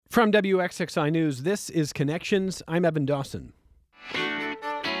From WXXI News, this is Connections. I'm Evan Dawson.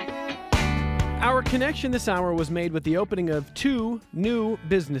 Our connection this hour was made with the opening of two new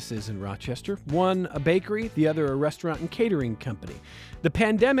businesses in Rochester. One, a bakery, the other, a restaurant and catering company. The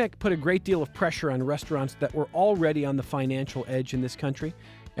pandemic put a great deal of pressure on restaurants that were already on the financial edge in this country.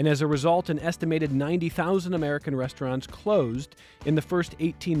 And as a result, an estimated 90,000 American restaurants closed in the first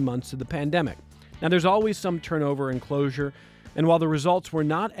 18 months of the pandemic. Now, there's always some turnover and closure. And while the results were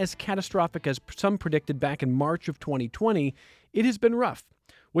not as catastrophic as some predicted back in March of 2020, it has been rough.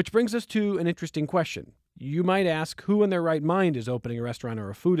 Which brings us to an interesting question. You might ask, who in their right mind is opening a restaurant or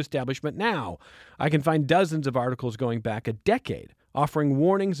a food establishment now? I can find dozens of articles going back a decade offering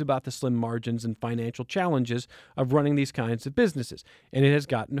warnings about the slim margins and financial challenges of running these kinds of businesses. And it has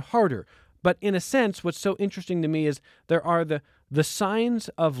gotten harder. But in a sense, what's so interesting to me is there are the signs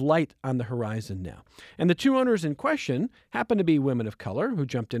of light on the horizon now. And the two owners in question happen to be women of color who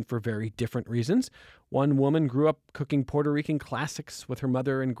jumped in for very different reasons. One woman grew up cooking Puerto Rican classics with her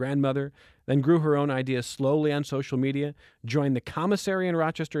mother and grandmother, then grew her own ideas slowly on social media, joined the commissary in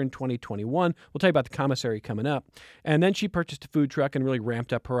Rochester in 2021. We'll tell you about the commissary coming up. And then she purchased a food truck and really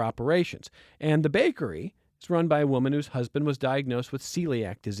ramped up her operations. And the bakery, it's run by a woman whose husband was diagnosed with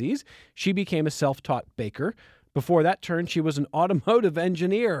celiac disease. She became a self-taught baker. Before that turn, she was an automotive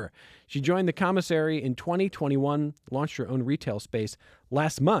engineer. She joined the commissary in 2021, launched her own retail space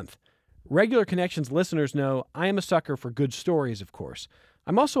last month. Regular Connections listeners know I am a sucker for good stories, of course.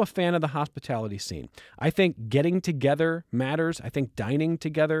 I'm also a fan of the hospitality scene. I think getting together matters. I think dining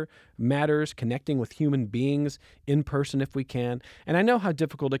together matters, connecting with human beings in person if we can. And I know how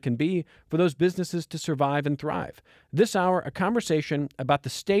difficult it can be for those businesses to survive and thrive. This hour, a conversation about the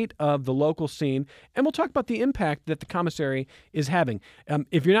state of the local scene, and we'll talk about the impact that the commissary is having.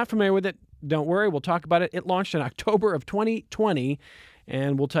 If you're not familiar with it, don't worry, we'll talk about it. It launched in October of 2020.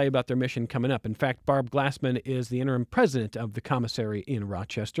 And we'll tell you about their mission coming up. In fact, Barb Glassman is the interim president of the commissary in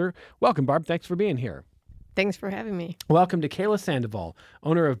Rochester. Welcome, Barb. Thanks for being here. Thanks for having me. Welcome to Kayla Sandoval,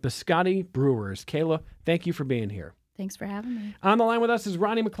 owner of Biscotti Brewers. Kayla, thank you for being here. Thanks for having me. On the line with us is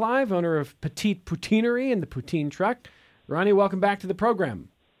Ronnie McClive, owner of Petite Poutineery and the Poutine Truck. Ronnie, welcome back to the program.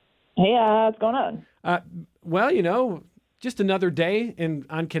 Hey, what's going on? Well, you know, just another day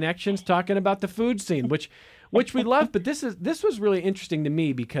on Connections talking about the food scene, which we love. But this was really interesting to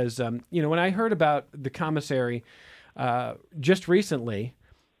me because when I heard about the commissary just recently,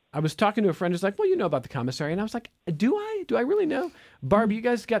 I was talking to a friend who's like, well, you know about the commissary. And I was like, do I? Do I really know? Barb, you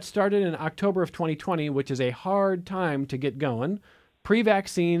guys got started in October of 2020, which is a hard time to get going.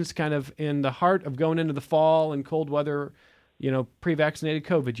 Pre-vaccines, kind of in the heart of going into the fall and cold weather, pre-vaccinated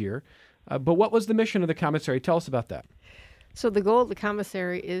COVID year. But what was the mission of the commissary? Tell us about that. So the goal of the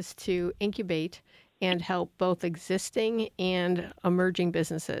commissary is to incubate and help both existing and emerging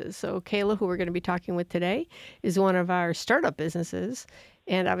businesses. So Kayla, who we're going to be talking with today, is one of our startup businesses.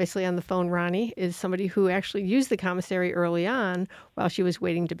 And obviously on the phone, Ronnie is somebody who actually used the commissary early on while she was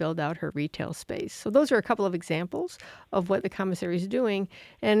waiting to build out her retail space. So those are a couple of examples of what the commissary is doing.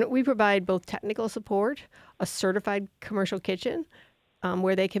 And we provide both technical support, a certified commercial kitchen,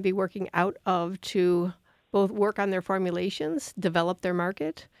 where they can be working out of to both work on their formulations, develop their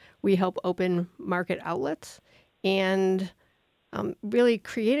market. We help open market outlets and really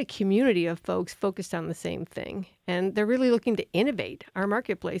create a community of folks focused on the same thing. And they're really looking to innovate our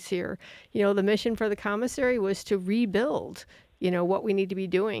marketplace here. The mission for the commissary was to rebuild, what we need to be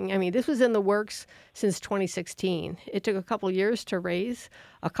doing. I mean, this was in the works since 2016. It took a couple years to raise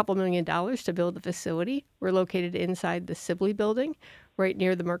a couple $1 million to build the facility. We're located inside the Sibley building, right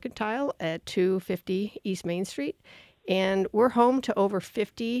near the Mercantile at 250 East Main Street. And we're home to over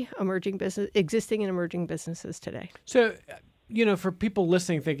 50 existing and emerging businesses today. So, for people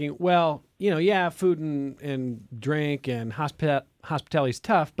listening thinking, well, food and drink and hospitality is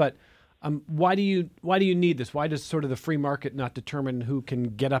tough, but why do you need this? Why does sort of the free market not determine who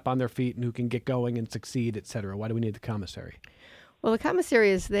can get up on their feet and who can get going and succeed, et cetera? Why do we need the commissary? Well, the commissary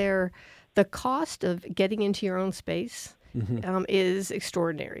is there. The cost of getting into your own space is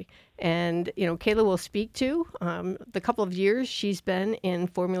extraordinary. And, Kayla will speak to the couple of years she's been in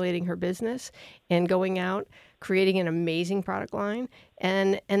formulating her business and going out, creating an amazing product line,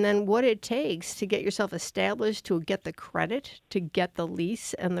 and then what it takes to get yourself established, to get the credit, to get the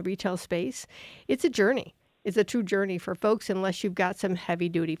lease and the retail space. It's a journey. It's a true journey for folks unless you've got some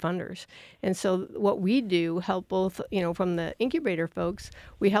heavy-duty funders. And so what we do help both, from the incubator folks,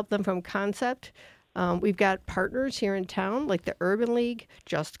 we help them from concept We've got partners here in town like the Urban League,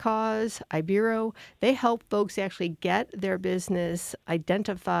 Just Cause, Ibero. They help folks actually get their business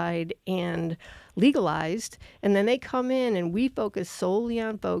identified and legalized. And then they come in and we focus solely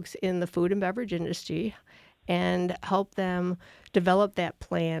on folks in the food and beverage industry and help them develop that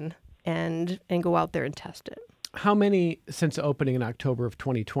plan and go out there and test it. How many since opening in October of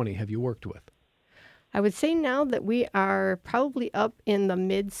 2020 have you worked with? I would say now that we are probably up in the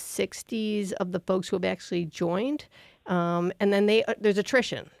mid-60s of the folks who have actually joined. And then there's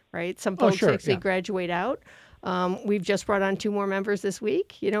attrition, right? Some folks graduate out. We've just brought on 2 more members this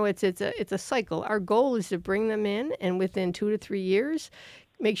week. It's a cycle. Our goal is to bring them in and within 2 to 3 years,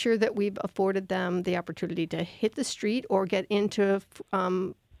 make sure that we've afforded them the opportunity to hit the street or get into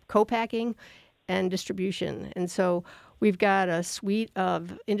co-packing and distribution. And so we've got a suite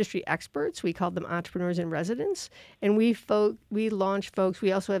of industry experts. We call them entrepreneurs in residence. And we launch folks.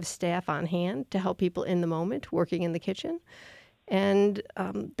 We also have staff on hand to help people in the moment working in the kitchen. And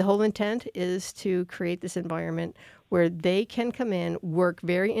the whole intent is to create this environment where they can come in, work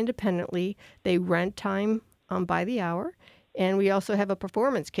very independently. They rent time by the hour. And we also have a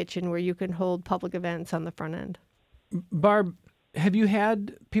performance kitchen where you can hold public events on the front end. Barb, have you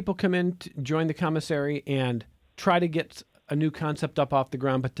had people come in to join the commissary and try to get a new concept up off the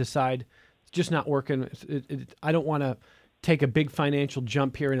ground, but decide it's just not working? I don't want to take a big financial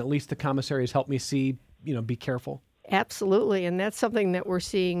jump here, and at least the commissary has helped me see, be careful. Absolutely, and that's something that we're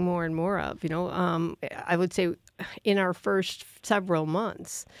seeing more and more of. I would say in our first several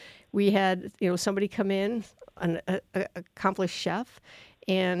months, we had somebody come in, an accomplished chef,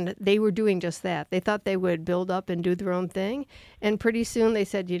 and they were doing just that. They thought they would build up and do their own thing, and pretty soon they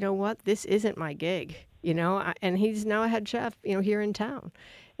said, "You know what? This isn't my gig." And he's now a head chef, here in town.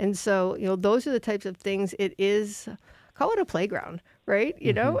 And so, those are the types of things. It is, call it a playground, right?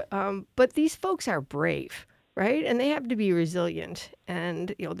 But these folks are brave, right? And they have to be resilient.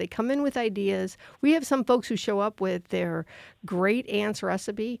 And, they come in with ideas. We have some folks who show up with their great aunt's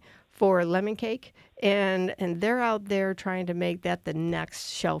recipe for lemon cake, and they're out there trying to make that the next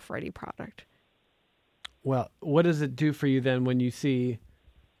shelf-ready product. Well, what does it do for you then when you see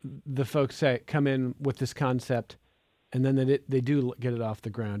the folks come in with this concept and then they do get it off the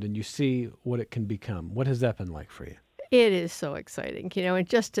ground and you see what it can become? What has that been like for you? It is so exciting, and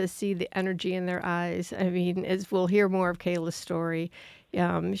just to see the energy in their eyes. I mean, as we'll hear more of Kayla's story,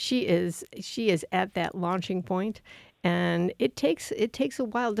 she is at that launching point, and it takes a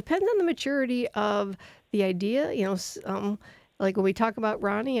while. Depends on the maturity of the idea. Like when we talk about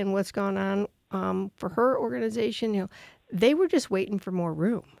Ronnie and what's gone on for her organization, they were just waiting for more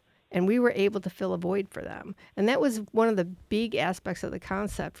room, and we were able to fill a void for them. And that was one of the big aspects of the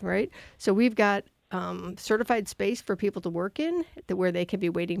concept, right? So we've got certified space for people to work in where they can be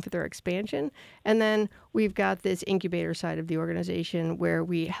waiting for their expansion. And then we've got this incubator side of the organization where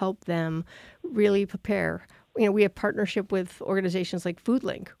we help them really prepare. We have partnership with organizations like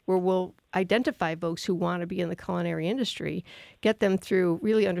FoodLink, where we'll identify folks who want to be in the culinary industry, get them through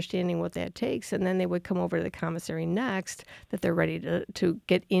really understanding what that takes, and then they would come over to the commissary next that they're ready to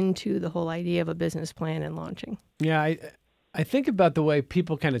get into the whole idea of a business plan and launching. Yeah, I think about the way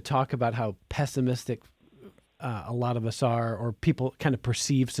people kind of talk about how pessimistic a lot of us are, or people kind of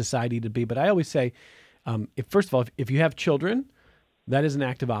perceive society to be. But I always say, first of all, if you have children, that is an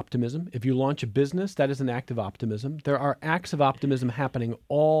act of optimism. If you launch a business, that is an act of optimism. There are acts of optimism happening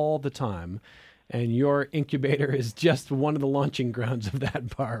all the time, and your incubator is just one of the launching grounds of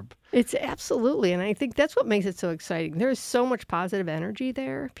that, Barb. It's absolutely, and I think that's what makes it so exciting. There's so much positive energy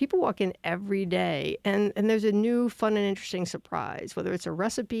there. People walk in every day, and there's a new fun and interesting surprise, whether it's a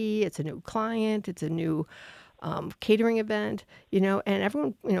recipe, it's a new client, it's a new catering event, and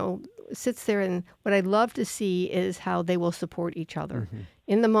everyone, sits there. And what I love to see is how they will support each other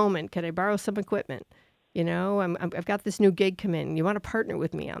in the moment. Can I borrow some equipment? I've got this new gig come in. You want to partner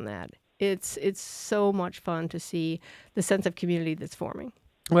with me on that? It's so much fun to see the sense of community that's forming.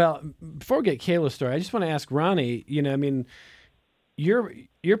 Well, before we get Kayla's story, I just want to ask Ronnie,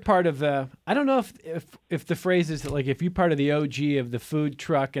 you're part of the, I don't know if the phrase is like, if you're part of the OG of the food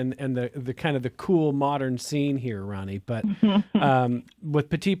truck and the kind of the cool modern scene here, Ronnie, but with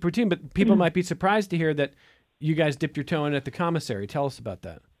Petit Poutine, but people might be surprised to hear that you guys dipped your toe in at the commissary. Tell us about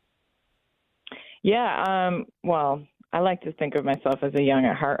that. Yeah, well, I like to think of myself as a young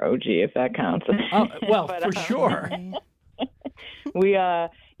at heart OG, if that counts. Well, but, for sure. We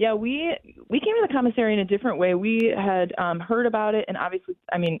came to the commissary in a different way. We had heard about it, and obviously,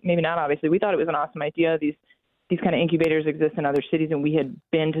 maybe not obviously, we thought it was an awesome idea. These kind of incubators exist in other cities, and we had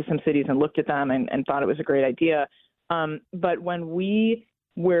been to some cities and looked at them and thought it was a great idea. But when we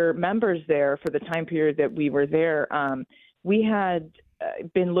were members there for the time period that we were there, we had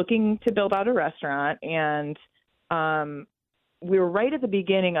been looking to build out a restaurant, and we were right at the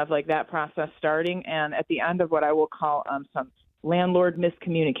beginning of like that process starting, and at the end of what I will call some landlord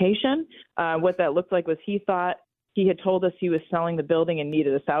miscommunication. What that looked like was he thought he had told us he was selling the building and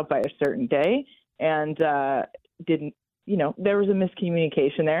needed us out by a certain day, and didn't. There was a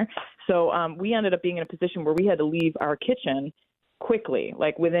miscommunication there. So we ended up being in a position where we had to leave our kitchen quickly,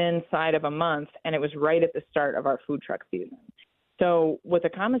 like within inside of a month, and it was right at the start of our food truck season. So what the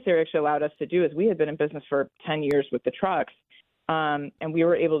commissary actually allowed us to do is we had been in business for 10 years with the trucks, and we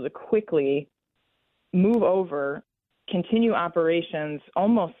were able to quickly move over, continue operations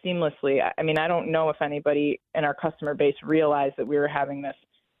almost seamlessly. I mean, I don't know if anybody in our customer base realized that we were having this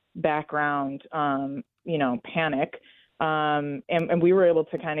background, panic. And we were able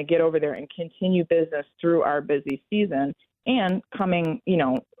to kind of get over there and continue business through our busy season and coming,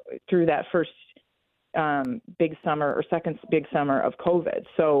 through that first big summer or second big summer of COVID.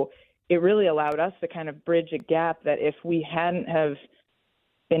 So it really allowed us to kind of bridge a gap that if we hadn't have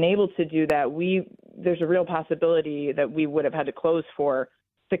been able to do that, there's a real possibility that we would have had to close for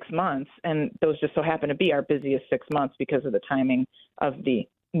 6 months. And those just so happen to be our busiest 6 months because of the timing of the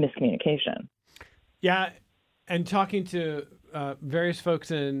miscommunication. Yeah. And talking to various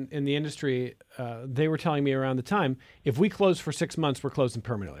folks in the industry, they were telling me around the time, if we close for 6 months, we're closing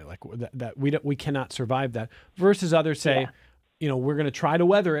permanently. Like that we cannot survive that. Versus others say, we're going to try to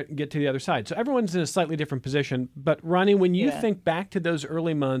weather it and get to the other side. So everyone's in a slightly different position. But Ronnie, when you think back to those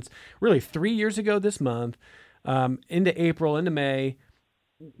early months, really 3 years ago this month, into April, into May,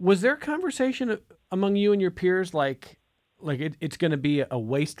 was there a conversation among you and your peers like it's going to be a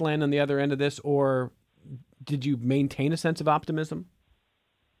wasteland on the other end of this, or did you maintain a sense of optimism?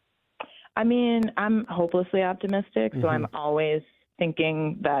 I mean, I'm hopelessly optimistic, so I'm always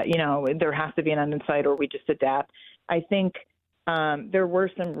thinking that, there has to be an end in sight or we just adapt. I think there were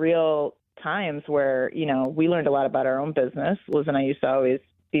some real times where, we learned a lot about our own business. Liz and I used to always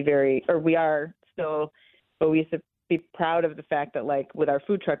be we are still, but we used to be proud of the fact that, like, with our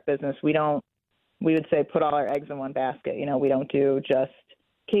food truck business, we would say put all our eggs in one basket. We don't do just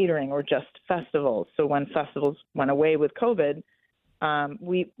catering or just festivals. So when festivals went away with COVID,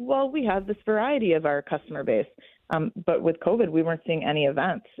 we have this variety of our customer base. But with COVID, we weren't seeing any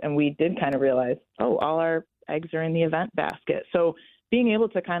events, and we did kind of realize, all our eggs are in the event basket. So being able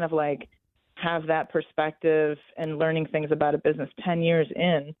to kind of like have that perspective and learning things about a business 10 years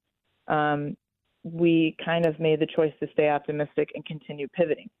in, we kind of made the choice to stay optimistic and continue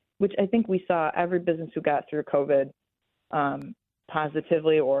pivoting, which I think we saw every business who got through COVID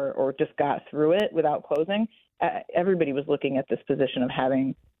positively or just got through it without closing. Everybody was looking at this position of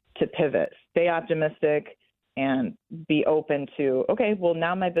having to pivot, stay optimistic, and be open to, okay, well,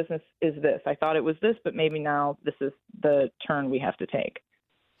 now my business is this. I thought it was this, but maybe now this is the turn we have to take.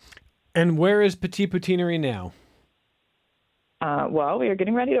 And where is Petit Poutinerie now? Well, we are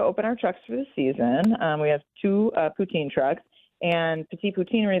getting ready to open our trucks for the season. We have 2 poutine trucks, and Petit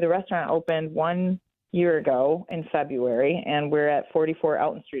Poutinerie, the restaurant, opened 1 year ago in February, and we're at 44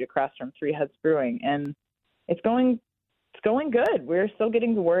 Elton Street across from Three Heads Brewing, and it's going good. We're still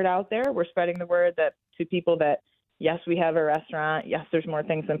getting the word out there. We're spreading the word that to people that, yes, we have a restaurant. Yes, there's more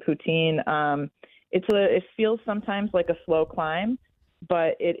things than poutine. It feels sometimes like a slow climb,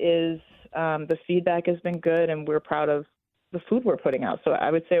 but it is, the feedback has been good, and we're proud of the food we're putting out. So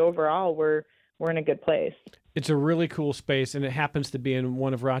I would say overall we're in a good place. It's a really cool space, and it happens to be in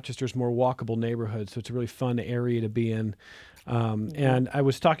one of Rochester's more walkable neighborhoods, so it's a really fun area to be in. And I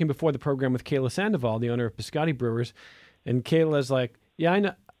was talking before the program with Kayla Sandoval, the owner of Biscotti Brewers, and Kayla's like, yeah, I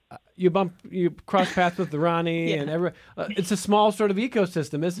know. You cross paths with Ronnie and everyone. It's a small sort of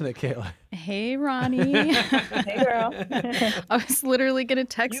ecosystem, isn't it, Kayla? Hey, Ronnie. Hey, girl. I was literally going to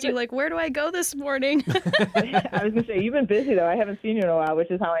text you, like, where do I go this morning? I was going to say, you've been busy, though. I haven't seen you in a while, which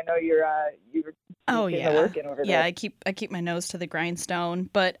is how I know you're the work in over there. Yeah, I keep my nose to the grindstone.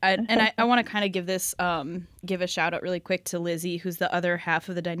 But I want to kind of give a shout out really quick to Lizzie, who's the other half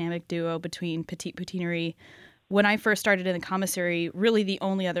of the dynamic duo between Petit Poutinerie. When I first started in the commissary, really the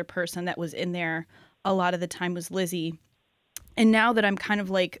only other person that was in there a lot of the time was Lizzie. And now that I'm kind of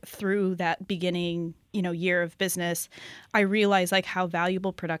like through that beginning, year of business, I realize like how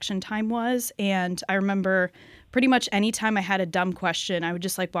valuable production time was. And I remember pretty much any time I had a dumb question, I would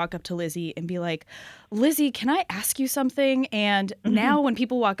just like walk up to Lizzie and be like, Lizzie, can I ask you something? And now when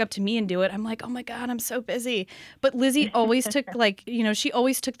people walk up to me and do it, I'm like, oh my God, I'm so busy. But Lizzie always took she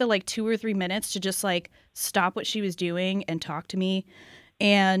always took the like 2 or 3 minutes to just like stop what she was doing and talk to me.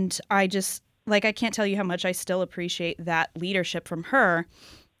 And I just like, I can't tell you how much I still appreciate that leadership from her.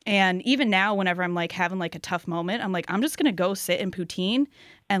 And even now, whenever I'm like having like a tough moment, I'm like, I'm just going to go sit in Poutine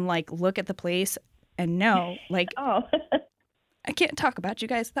and like look at the place and know, like, Oh. I can't talk about you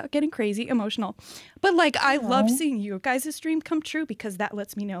guys without getting crazy emotional. But like, I love seeing you guys' dream come true because that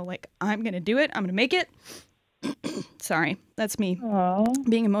lets me know, like, I'm going to do it. I'm going to make it. Sorry, that's me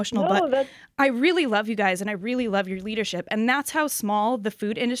being emotional. But I really love you guys and I really love your leadership. And that's how small the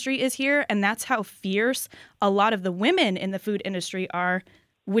food industry is here. And that's how fierce a lot of the women in the food industry are,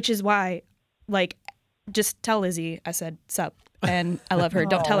 which is why, like, just tell Lizzie I said sup and I love her.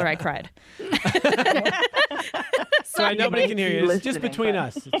 Don't tell her I cried. Sorry, nobody can hear you. It's just between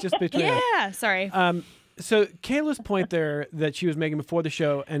us. It's just between us. Yeah, sorry. So Kayla's point there that she was making before the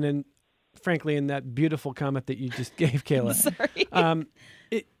show, and then, frankly, in that beautiful comment that you just gave, Kayla. Sorry.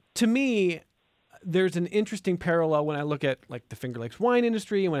 To me, there's an interesting parallel when I look at like the Finger Lakes wine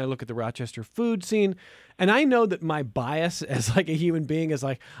industry and when I look at the Rochester food scene. And I know that my bias as like a human being is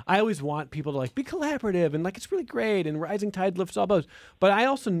like, I always want people to like be collaborative and like, it's really great and rising tide lifts all boats. But I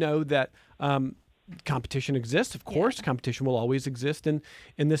also know that competition exists. Of course, competition will always exist in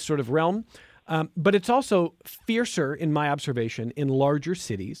this sort of realm. But it's also fiercer, in my observation, in larger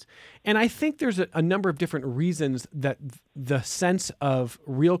cities. And I think there's a number of different reasons that the sense of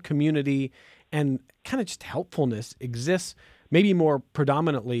real community and kind of just helpfulness exists, maybe more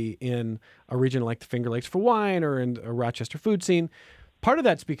predominantly in a region like the Finger Lakes for wine or in a Rochester food scene. Part of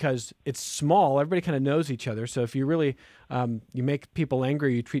that's because it's small. Everybody kind of knows each other. So if you really, you make people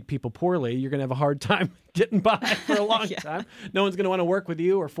angry, you treat people poorly, you're going to have a hard time getting by for a long time. No one's going to want to work with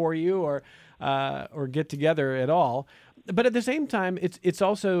you or for you or get together at all. But at the same time, it's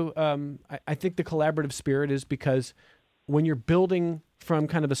also, I think the collaborative spirit is because when you're building from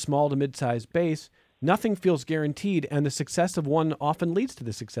kind of a small to mid-sized base, nothing feels guaranteed, and the success of one often leads to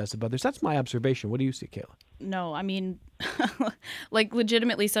the success of others. That's my observation. What do you see, Kayla? No, I mean, like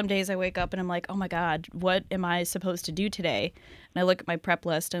legitimately some days I wake up and I'm like, oh my God, what am I supposed to do today? And I look at my prep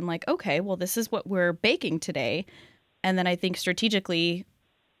list and I'm like, okay, well, this is what we're baking today. And then I think strategically,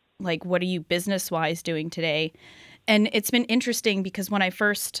 like, what are you business-wise doing today? And it's been interesting because when I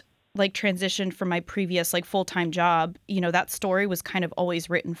first like transitioned from my previous like full-time job, you know, that story was kind of always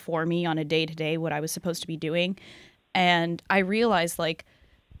written for me on a day-to-day what I was supposed to be doing. And I realized like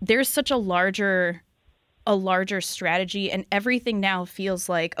there's such a larger strategy, and everything now feels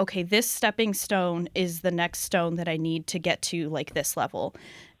like, okay, this stepping stone is the next stone that I need to get to like this level.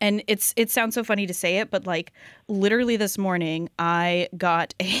 And it sounds so funny to say it, but like literally this morning I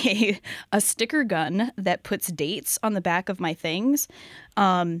got a sticker gun that puts dates on the back of my things,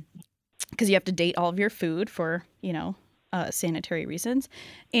 because you have to date all of your food for, you know, sanitary reasons.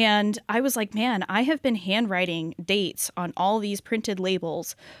 And I was like, man, I have been handwriting dates on all these printed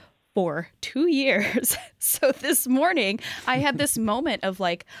labels for 2 years. So this morning I had this moment of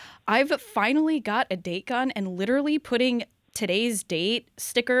like, I've finally got a date gun and literally putting today's date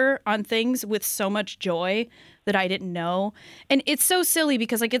sticker on things with so much joy that I didn't know. And it's so silly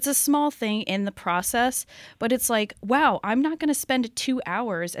because like it's a small thing in the process, but it's like, wow, I'm not going to spend 2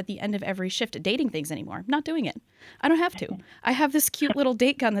 hours at the end of every shift dating things anymore. I'm not doing it. I don't have to. I have this cute little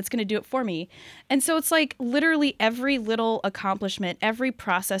date gun that's going to do it for me. And so it's like literally every little accomplishment, every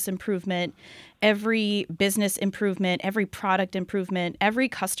process improvement, every business improvement, every product improvement, every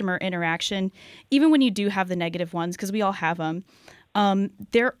customer interaction, even when you do have the negative ones, because we all have them,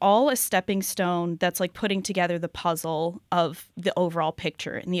 they're all a stepping stone that's like putting together the puzzle of the overall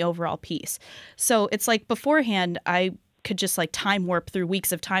picture and the overall piece. So it's like beforehand, I could just like time warp through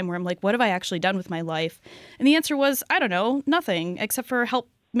weeks of time where I'm like, what have I actually done with my life? And the answer was, I don't know, nothing except for help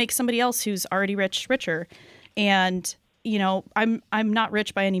make somebody else who's already rich richer. And, you know, I'm not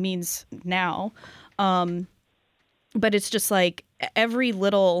rich by any means now. But it's just like every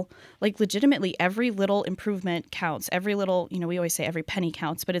little, like legitimately every little improvement counts. Every little, you know, we always say every penny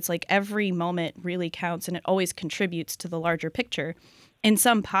counts, but it's like every moment really counts, and it always contributes to the larger picture in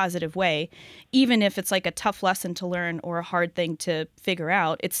some positive way. Even if it's like a tough lesson to learn or a hard thing to figure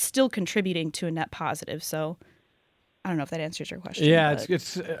out, it's still contributing to a net positive. So I don't know if that answers your question. Yeah,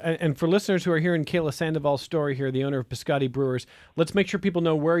 it's and for listeners who are hearing Kayla Sandoval's story here, the owner of Biscotti Brewers, let's make sure people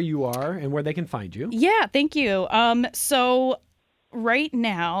know where you are and where they can find you. Yeah, thank you. So right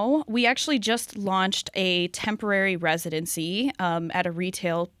now, we actually just launched a temporary residency at a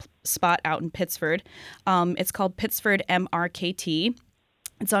retail spot out in Pittsford. It's called Pittsford MRKT.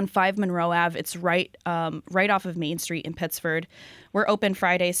 It's on 5 Monroe Ave. It's right off of Main Street in Pittsford. We're open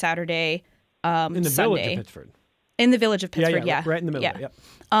Friday, Saturday, in the Sunday. village of Pittsford. In the village of Pittsford, yeah. Right in the middle.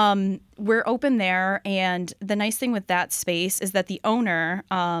 Yeah. We're open there, and the nice thing with that space is that the owner,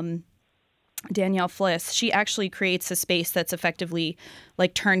 Danielle Fliss, she actually creates a space that's effectively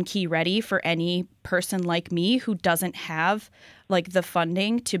like turnkey ready for any person like me who doesn't have like the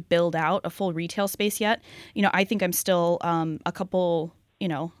funding to build out a full retail space yet. You know, I think I'm still a couple, you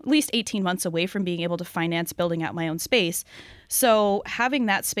know, at least 18 months away from being able to finance building out my own space. So having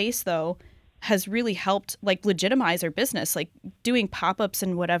that space, though, has really helped like legitimize our business. Like doing pop-ups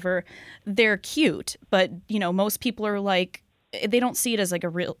and whatever, they're cute, but, you know, most people are like, they don't see it as like a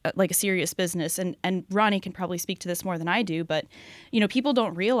real, like a serious business. And Ronnie can probably speak to this more than I do, but, you know, people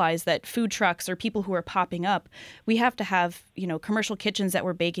don't realize that food trucks or people who are popping up, we have to have, you know, commercial kitchens that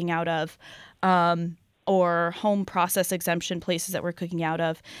we're baking out of, or home process exemption places that we're cooking out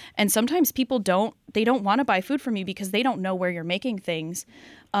of. And sometimes people don't want to buy food from you because they don't know where you're making things.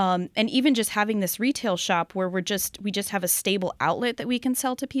 And even just having this retail shop where we just have a stable outlet that we can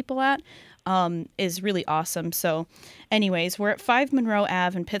sell to people at, is really awesome. So anyways, we're at 5 Monroe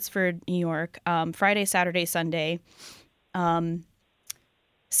Ave in Pittsford, New York, Friday, Saturday, Sunday.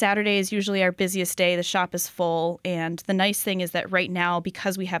 Saturday is usually our busiest day. The shop is full. And the nice thing is that right now,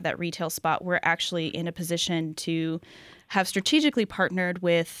 because we have that retail spot, we're actually in a position to have strategically partnered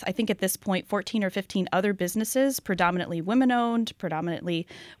with, I think at this point, 14 or 15 other businesses, predominantly women-owned, predominantly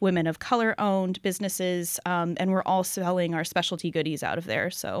women of color-owned businesses, and we're all selling our specialty goodies out of there.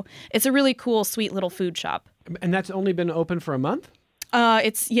 So it's a really cool, sweet little food shop. And that's only been open for a month?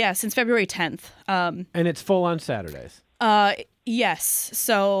 Since February 10th. And it's full on Saturdays? Yes.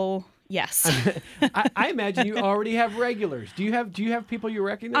 So... Yes. I imagine you already have regulars. Do you have people you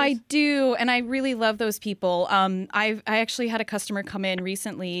recognize? I do, and I really love those people. I actually had a customer come in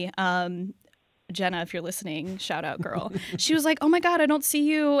recently. Jenna, if you're listening, shout out, girl. She was like, "Oh my God, I don't see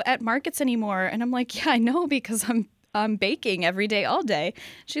you at markets anymore," and I'm like, "Yeah, I know because I'm baking every day, all day."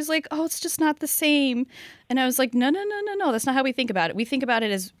 She's like, "Oh, it's just not the same." And I was like, no, that's not how we think about it. We think about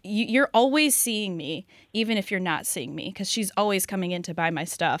it as you're always seeing me, even if you're not seeing me, because she's always coming in to buy my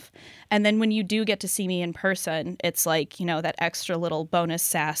stuff. And then when you do get to see me in person, it's like, you know, that extra little bonus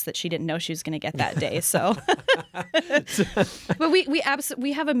sass that she didn't know she was going to get that day. So, but we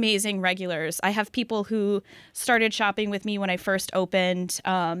have amazing regulars. I have people who started shopping with me when I first opened,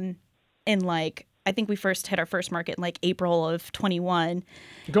 in like, I think we first hit our first market in like April of 21.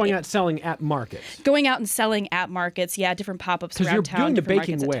 Going out selling at markets. Going out and selling at markets, yeah, different pop-ups around town. You're doing the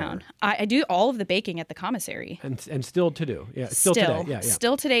baking where? Town. I do all of the baking at the commissary. And still to do, yeah, still today, yeah.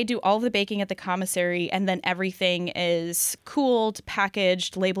 Still today, do all of the baking at the commissary, and then everything is cooled,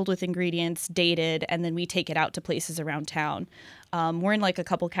 packaged, labeled with ingredients, dated, and then we take it out to places around town. We're in like a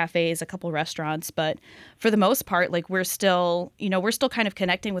couple cafes, a couple restaurants, but for the most part, like we're still kind of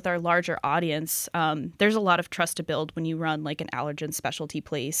connecting with our larger audience. There's a lot of trust to build when you run like an allergen specialty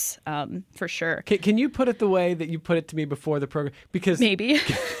place, for sure. Can you put it the way that you put it to me before the program? Because maybe,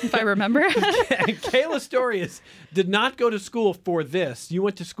 if I remember. Kayla Storius did not go to school for this. You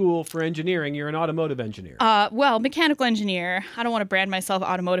went to school for engineering. You're an automotive engineer. Well, mechanical engineer. I don't want to brand myself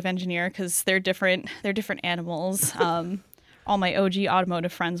automotive engineer because they're different animals. All my OG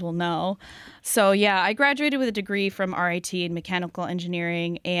automotive friends will know. So yeah, I graduated with a degree from RIT in mechanical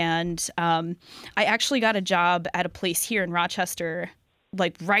engineering, and I actually got a job at a place here in Rochester,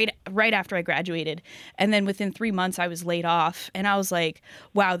 like right after I graduated. And then within 3 months, I was laid off, and I was like,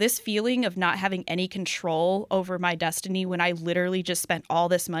 wow, this feeling of not having any control over my destiny when I literally just spent all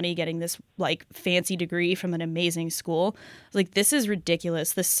this money getting this like fancy degree from an amazing school, like this is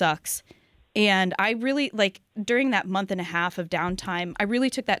ridiculous. This sucks. And I really, like, during that month and a half of downtime, I really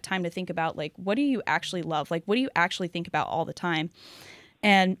took that time to think about, like, what do you actually love? Like, what do you actually think about all the time?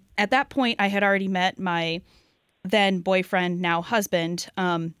 And at that point, I had already met my then boyfriend, now husband.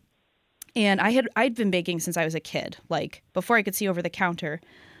 And I'd been baking since I was a kid, like, before I could see over the counter.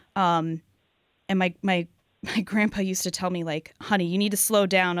 And my grandpa used to tell me, like, honey, you need to slow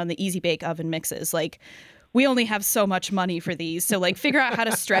down on the Easy Bake Oven mixes. Like, we only have so much money for these. So like figure out how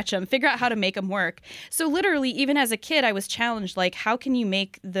to stretch them, figure out how to make them work. So literally, even as a kid, I was challenged, like, how can you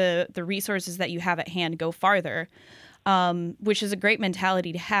make the resources that you have at hand go farther? Which is a great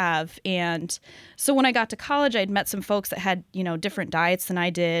mentality to have. And so when I got to college, I'd met some folks that had, you know, different diets than I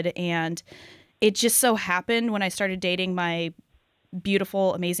did. And it just so happened when I started dating my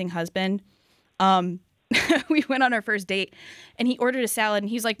beautiful, amazing husband, we went on our first date and he ordered a salad and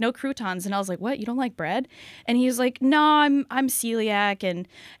he's like, no croutons. And I was like, what? You don't like bread? And he was like, no, I'm celiac. And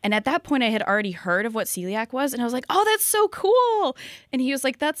at that point I had already heard of what celiac was. And I was like, oh, that's so cool. And he was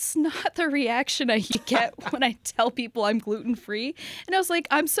like, that's not the reaction I get when I tell people I'm gluten-free. And I was like,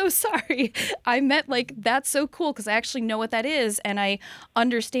 I'm so sorry. I meant like, that's so cool because I actually know what that is. And I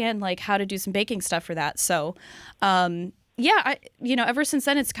understand like how to do some baking stuff for that. So, ever since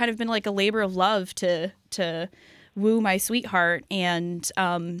then, it's kind of been like a labor of love to woo my sweetheart. And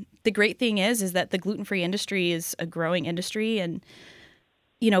the great thing is that the gluten-free industry is a growing industry. And,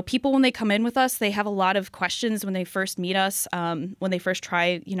 people, when they come in with us, they have a lot of questions when they first meet us, when they first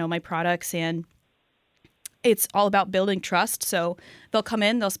try, my products. And it's all about building trust. So they'll come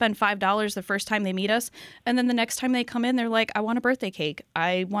in, they'll spend $5 the first time they meet us. And then the next time they come in, they're like, I want a birthday cake.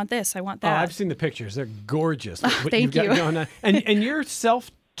 I want this. I want that. Oh, I've seen the pictures. They're gorgeous. Thank you. Going on. And you're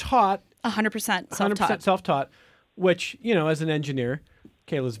self-taught. 100% self-taught. 100% self-taught, which, as an engineer,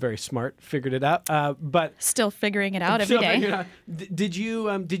 Kayla's very smart, figured it out. But still figuring it out every day. Did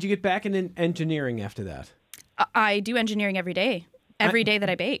you get back in engineering after that? I do engineering every day. Every day that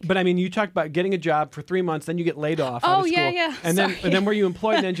I bake. But I mean, you talked about getting a job for 3 months, then you get laid off out of school. Yeah. And then were you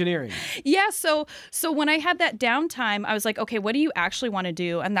employed in engineering? Yeah. So when I had that downtime, I was like, okay, what do you actually want to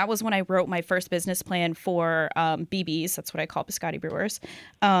do? And that was when I wrote my first business plan for BB's. That's what I call Biscotti Brewers.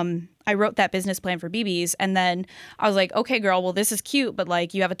 I wrote that business plan for BB's, and then I was like, okay, girl, well, this is cute, but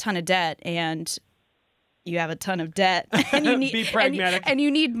like you have a ton of debt, and you have a ton of debt, and you need be pragmatic. and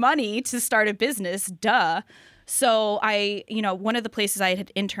you need money to start a business. Duh. So one of the places I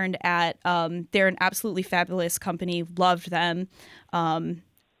had interned at, they're an absolutely fabulous company, loved them.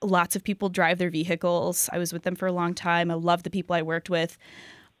 Lots of people drive their vehicles. I was with them for a long time. I loved the people I worked with.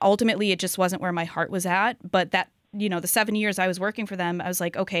 Ultimately, it just wasn't where my heart was at. But that, the 7 years I was working for them, I was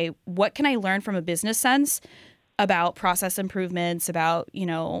like, okay, what can I learn from a business sense about process improvements, about,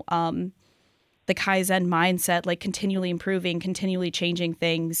 the Kaizen mindset, like continually improving, continually changing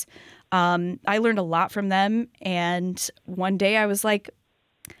things. I learned a lot from them. And one day I was like,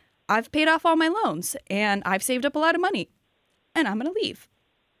 I've paid off all my loans and I've saved up a lot of money and I'm going to leave.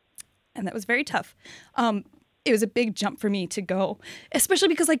 And that was very tough. It was a big jump for me to go, especially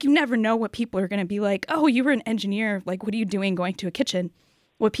because like you never know what people are going to be like. Oh, you were an engineer. Like, what are you doing going to a kitchen?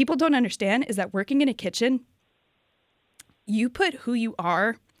 What people don't understand is that working in a kitchen, you put who you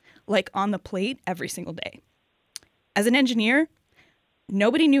are like on the plate every single day. As an engineer,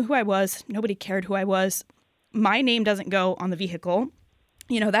 nobody knew who I was. Nobody cared who I was. My name doesn't go on the vehicle.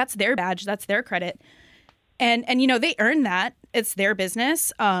 That's their badge. That's their credit. And they earn that. It's their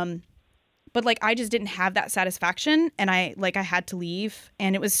business. But like, I just didn't have that satisfaction. And I had to leave.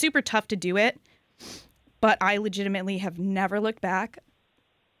 And it was super tough to do it. But I legitimately have never looked back.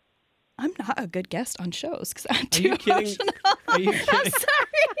 I'm not a good guest on shows because I'm too emotional. Are you kidding? I'm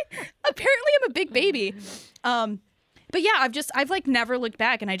sorry. Apparently I'm a big baby. But yeah, I've like never looked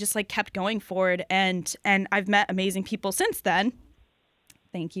back, and I just like kept going forward, and I've met amazing people since then.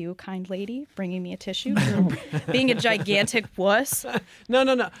 Thank you, kind lady, bringing me a tissue for being a gigantic wuss.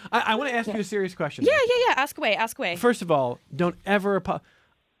 No. I want to ask you a serious question. Yeah. Ask away. First of all, don't ever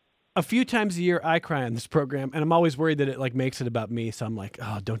a few times a year I cry on this program, and I'm always worried that it like makes it about me, so I'm like,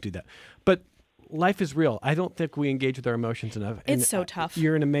 oh, don't do that. But life is real. I don't think we engage with our emotions enough. It's so tough.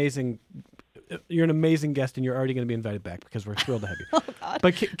 You're an amazing guest, and you're already going to be invited back because we're thrilled to have you. Oh, God.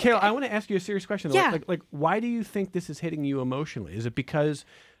 But Kayla, I want to ask you a serious question. Yeah. Like, why do you think this is hitting you emotionally? Is it because,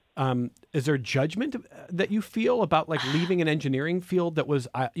 is there judgment that you feel about like leaving an engineering field that was,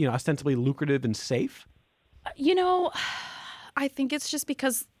 ostensibly lucrative and safe? I think it's just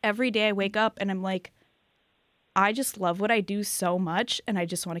because every day I wake up and I'm like, I just love what I do so much, and I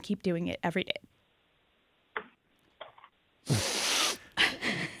just want to keep doing it every day.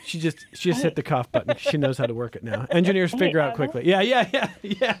 She just hit the cough button. She knows how to work it now. Engineers figure out quickly. Yeah.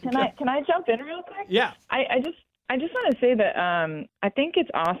 Can I jump in real quick? Yeah. I just want to say that I think it's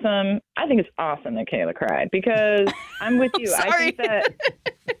awesome. I think it's awesome that Kayla cried because I'm with you. Sorry.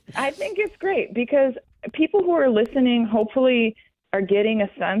 I think it's great because people who are listening hopefully are getting a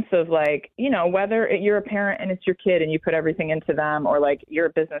sense of like, whether you're a parent and it's your kid and you put everything into them, or like you're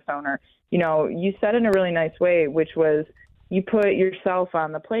a business owner, you said it in a really nice way, which was you put yourself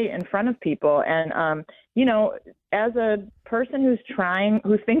on the plate in front of people. And, as a person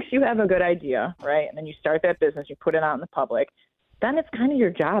who thinks you have a good idea, right? And then you start that business, you put it out in the public, then it's kind of your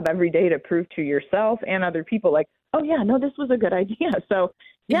job every day to prove to yourself and other people like, oh yeah, no, this was a good idea. So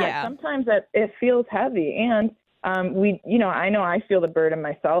yeah. Sometimes that it feels heavy. And, I know I feel the burden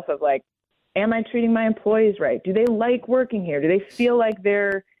myself of like, am I treating my employees right? Do they like working here? Do they feel like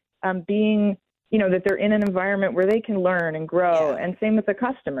they're being, that they're in an environment where they can learn and grow? Yeah. And same with the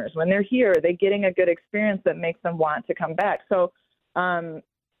customers. When they're here, are they getting a good experience that makes them want to come back? So,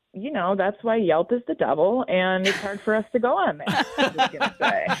 that's why Yelp is the devil, and it's hard for us to go on there. I'm just gonna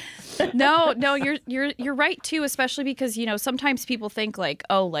say. No, you're right too, especially because, sometimes people think like,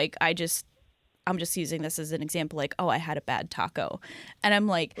 oh, like I'm just using this as an example, like, oh, I had a bad taco. And I'm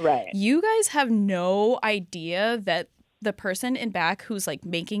like, right. You guys have no idea that the person in back who's like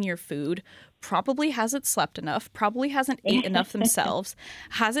making your food probably hasn't slept enough, probably hasn't ate enough themselves,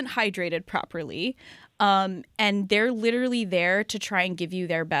 hasn't hydrated properly. And they're literally there to try and give you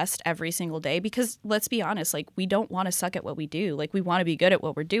their best every single day because let's be honest, like we don't want to suck at what we do. Like we want to be good at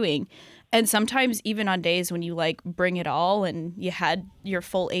what we're doing. And sometimes even on days when you like bring it all and you had your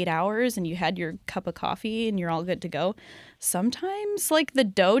full 8 hours and you had your cup of coffee and you're all good to go, sometimes like the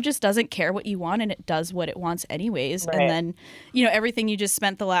dough just doesn't care what you want and it does what it wants anyways. Right. And then, everything you just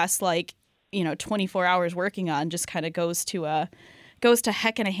spent the last 24 hours working on just kind of goes to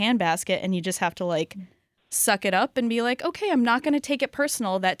heck in a handbasket, and you just have to like suck it up and be like, okay, I'm not going to take it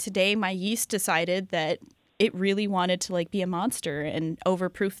personal that today my yeast decided that it really wanted to like be a monster and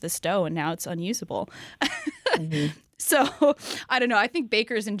overproof this dough and now it's unusable. Mm-hmm. So I don't know. I think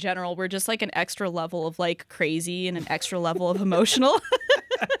bakers in general, we're just like an extra level of like crazy and an extra level of emotional.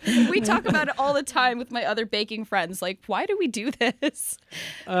 We talk about it all the time with my other baking friends. Like, why do we do this?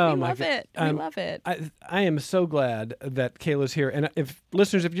 Oh, we love it. We love it. I am so glad that Kayla's here. And if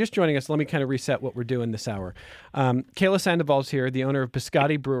listeners, if you're just joining us, let me kind of reset what we're doing this hour. Kayla Sandoval's here, the owner of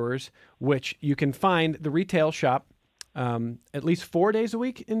Biscotti Brewers, which you can find the retail shop at least 4 days a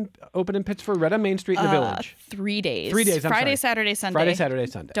week open in Pittsford, right on Main Street in the Village. 3 days. 3 days. Friday, Saturday, Sunday. Friday, Saturday,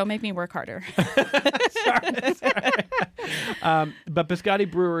 Sunday. Don't make me work harder. sorry. But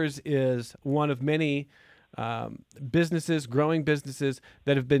Biscotti Brewers is one of many growing businesses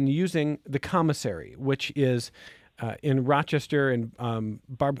that have been using the commissary, which is in Rochester, and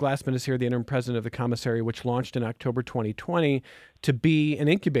Barb Glassman is here, the interim president of the commissary, which launched in October 2020 to be an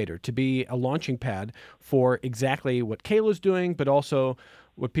incubator, to be a launching pad for exactly what Kayla's doing, but also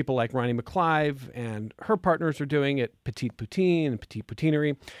what people like Ronnie McClive and her partners are doing at Petite Poutine and Petite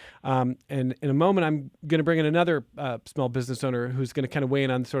Poutinerie. And in a moment, I'm going to bring in another small business owner who's going to kind of weigh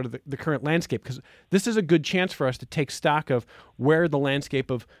in on sort of the current landscape, because this is a good chance for us to take stock of where the landscape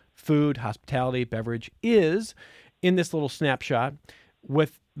of food, hospitality, beverage is in this little snapshot,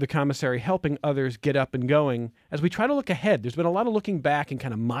 with the commissary helping others get up and going as we try to look ahead. There's been a lot of looking back and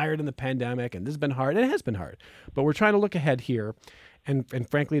kind of mired in the pandemic, and this has been hard, and it has been hard. But we're trying to look ahead here and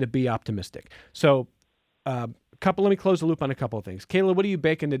frankly, to be optimistic. So let me close the loop on a couple of things. Kayla, what are you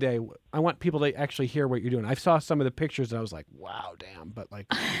baking today? I want people to actually hear what you're doing. I saw some of the pictures and I was like, wow, damn. But like,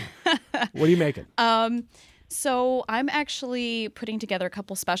 what are you making? So I'm actually putting together a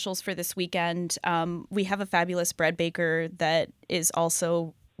couple specials for this weekend. We have a fabulous bread baker that is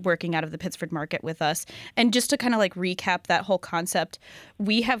also working out of the Pittsford market with us. And just to kind of like recap that whole concept,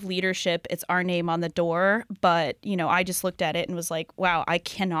 we have leadership. It's our name on the door. But, I just looked at it and was like, wow, I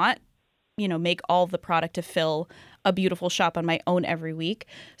cannot, make all the product to fill a beautiful shop on my own every week.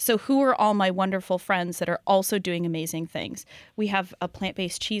 So who are all my wonderful friends that are also doing amazing things? We have a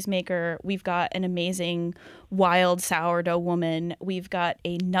plant-based cheesemaker. We've got an amazing wild sourdough woman. We've got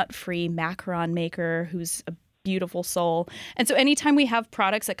a nut-free macaron maker who's a beautiful soul. And so anytime we have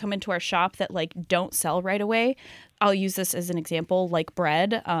products that come into our shop that like don't sell right away, I'll use this as an example, like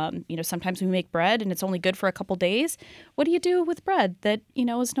bread. Sometimes we make bread and it's only good for a couple days. What do you do with bread that,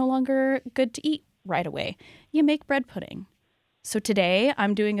 is no longer good to eat right away? You make bread pudding. So today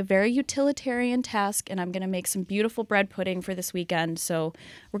I'm doing a very utilitarian task, and I'm going to make some beautiful bread pudding for this weekend. So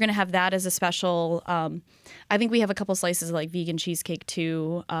we're going to have that as a special. I think we have a couple slices of like vegan cheesecake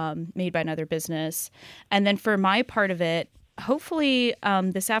too, made by another business. And then for my part of it, hopefully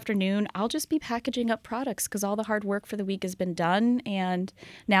this afternoon, I'll just be packaging up products because all the hard work for the week has been done. And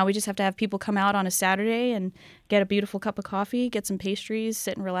now we just have to have people come out on a Saturday and get a beautiful cup of coffee, get some pastries,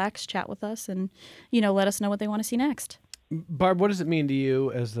 sit and relax, chat with us, and, let us know what they want to see next. Barb, what does it mean to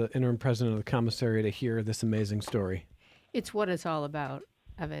you as the interim president of the commissary to hear this amazing story? It's what it's all about,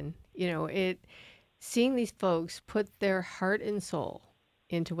 Evan. Seeing these folks put their heart and soul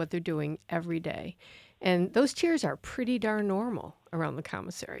into what they're doing every day. And those cheers are pretty darn normal around the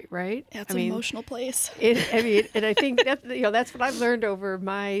commissary, right? Yeah, it's an emotional place. And I think that's what I've learned over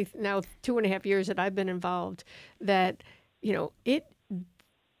my now 2.5 years that I've been involved, that,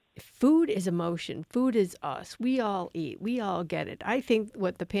 food is emotion. Food is us. We all eat. We all get it. I think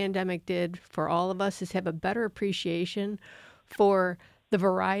what the pandemic did for all of us is have a better appreciation for the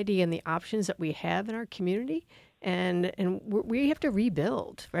variety and the options that we have in our community. And we have to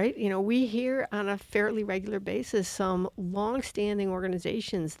rebuild, right? We hear on a fairly regular basis some longstanding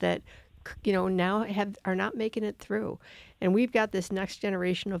organizations that, now are not making it through. And we've got this next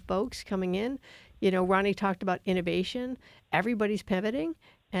generation of folks coming in. Ronnie talked about innovation. Everybody's pivoting.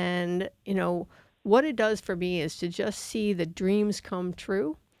 And, what it does for me is to just see the dreams come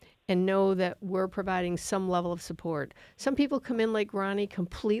true and know that we're providing some level of support. Some people come in like Ronnie,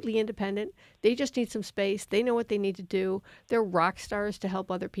 completely independent. They just need some space. They know what they need to do. They're rock stars to help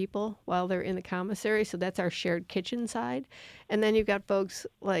other people while they're in the commissary. So that's our shared kitchen side. And then you've got folks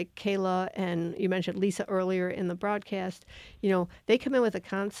like Kayla, and you mentioned Lisa earlier in the broadcast. They come in with a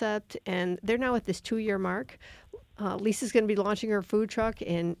concept, and they're now at this 2-year mark. Lisa's going to be launching her food truck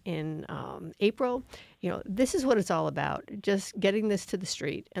in April. This is what it's all about, just getting this to the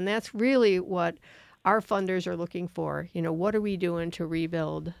street. And that's really what our funders are looking for. What are we doing to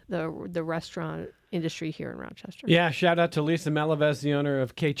rebuild the restaurant industry here in Rochester? Yeah, shout out to Lisa Malavez, the owner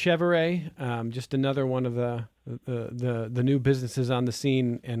of K Chevrolet, just another one of the new businesses on the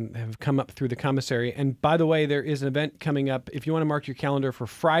scene and have come up through the commissary. And by the way, there is an event coming up, if you want to mark your calendar, for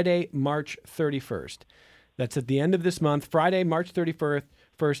Friday, March 31st. That's at the end of this month, Friday, March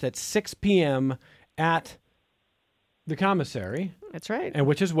 31st at 6 p.m. at the commissary. That's right. And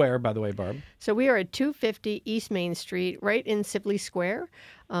which is where, by the way, Barb? So we are at 250 East Main Street, right in Sibley Square.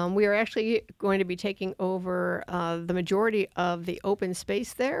 We are actually going to be taking over the majority of the open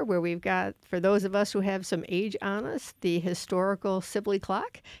space there, where we've got, for those of us who have some age on us, the historical Sibley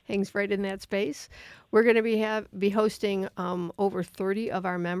clock hangs right in that space. We're going to be hosting over 30 of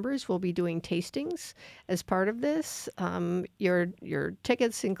our members. We'll be doing tastings as part of this. Your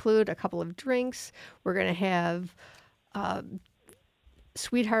tickets include a couple of drinks. We're going to have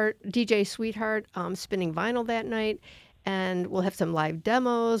DJ Sweetheart spinning vinyl that night, and we'll have some live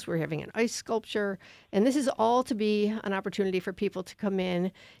demos. We're having an ice sculpture, and this is all to be an opportunity for people to come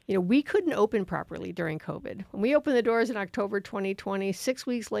in. We couldn't open properly during COVID. When we opened the doors in October 2020, 6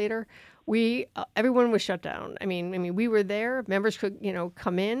 weeks later, everyone was shut down. I mean, we were there. Members could,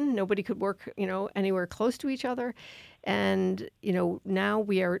 come in. Nobody could work, anywhere close to each other, and now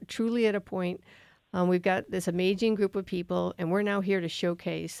we are truly at a point. We've got this amazing group of people, and we're now here to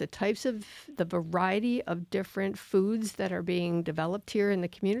showcase the variety of different foods that are being developed here in the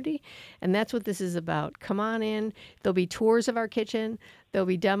community. And that's what this is about. Come on in. There'll be tours of our kitchen. There'll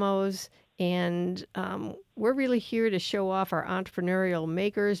be demos. And we're really here to show off our entrepreneurial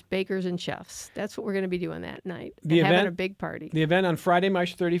makers, bakers, and chefs. That's what we're going to be doing that night. Having a big party. The event on Friday,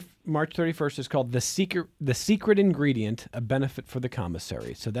 March 31st is called The Secret Ingredient, a benefit for the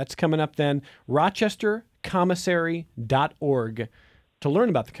commissary. So that's coming up then. RochesterCommissary.org to learn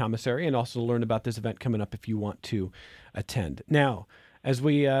about the commissary and also to learn about this event coming up if you want to attend. Now, as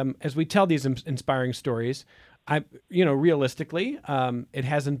we tell these inspiring stories, realistically, it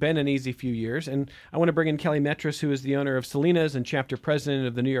hasn't been an easy few years. And I want to bring in Kelly Metris, who is the owner of Selena's and chapter president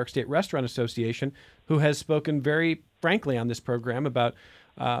of the New York State Restaurant Association, who has spoken very frankly on this program about,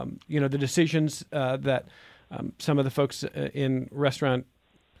 the decisions that some of the folks in restaurant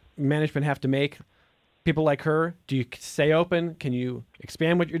management have to make. People like her, do you stay open? Can you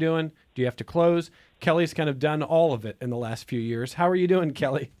expand what you're doing? Do you have to close? Kelly's kind of done all of it in the last few years. How are you doing,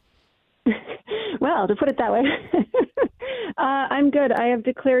 Kelly? Well, to put it that way, I'm good. I have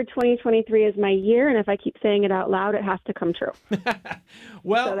declared 2023 as my year, and if I keep saying it out loud, it has to come true.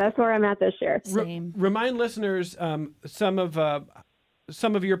 Well, so that's where I'm at this year. Same. Remind listeners some of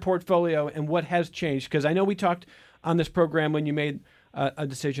your portfolio and what has changed, because I know we talked on this program when you made a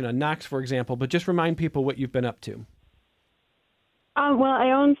decision on Knox, for example, but just remind people what you've been up to. Well,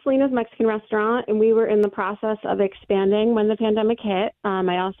 I own Selena's Mexican restaurant, and we were in the process of expanding when the pandemic hit.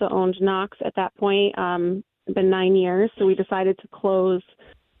 I also owned Knox at that point. It's been 9 years, so we decided to close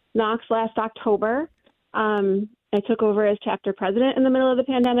Knox last October. I took over as chapter president in the middle of the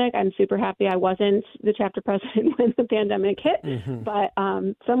pandemic. I'm super happy I wasn't the chapter president when the pandemic hit, but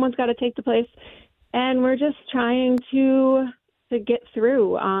someone's got to take the place, and we're just trying to get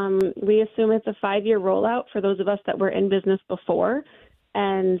through. We assume it's a 5-year rollout for those of us that were in business before.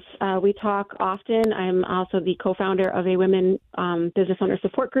 And we talk often. I'm also the co-founder of a women business owner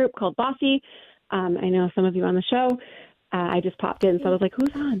support group called Bossy. I know some of you on the show. I just popped in, so I was like,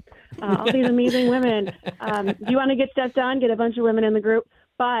 who's on? All these amazing women. Do you want to get stuff done? Get a bunch of women in the group.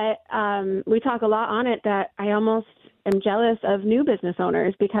 But we talk a lot on it that I almost am jealous of new business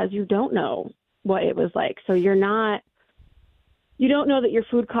owners because you don't know what it was like. So you don't know that your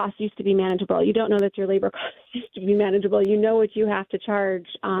food costs used to be manageable. You don't know that your labor costs used to be manageable. You know what you have to charge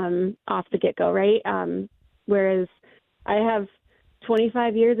off the get-go, right? Whereas I have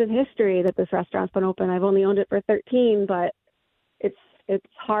 25 years of history that this restaurant's been open. I've only owned it for 13, but it's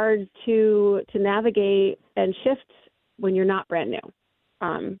hard to navigate and shift when you're not brand new.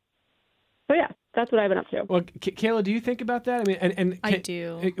 So yeah, that's what I've been up to. Well, Kayla, do you think about that? I mean, I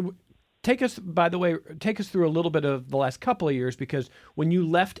do. Take us through a little bit of the last couple of years, because when you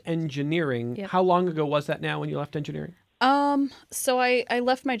left engineering, How long ago was that now when you left engineering? So I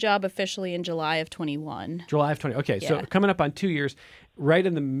left my job officially in July of 21. July of 20. Okay, so Yeah. coming up on 2 years, right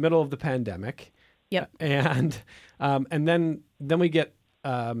in the middle of the pandemic. Yep. And then we get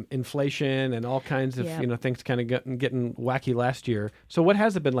inflation and all kinds of Yep. things kind of getting wacky last year. So what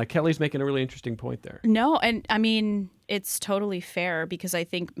has it been like? Kelly's making a really interesting point there. No, and I mean, it's totally fair because I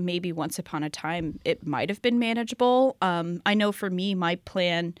think maybe once upon a time it might have been manageable. I know for me, my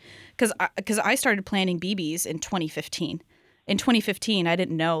plan, because I started planning BBs in 2015. In 2015, I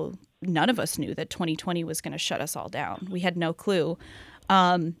didn't know, none of us knew that 2020 was going to shut us all down. We had no clue,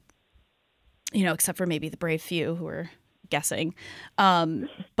 except for maybe the brave few who were guessing.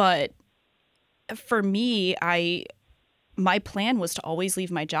 But for me, my plan was to always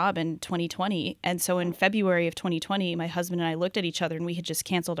leave my job in 2020. And so in February of 2020, my husband and I looked at each other and we had just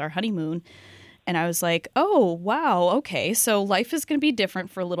canceled our honeymoon. And I was like, oh, wow, okay. So life is going to be different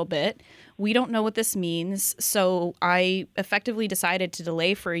for a little bit. We don't know what this means. So I effectively decided to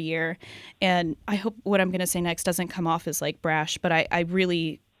delay for a year. And I hope what I'm going to say next doesn't come off as like brash, but I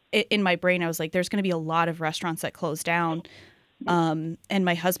really, in my brain, I was like, there's going to be a lot of restaurants that close down. And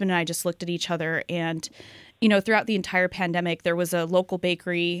my husband and I just looked at each other and, throughout the entire pandemic, there was a local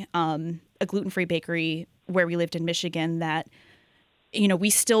bakery, a gluten-free bakery where we lived in Michigan that, we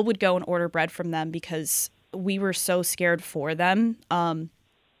still would go and order bread from them because we were so scared for them. And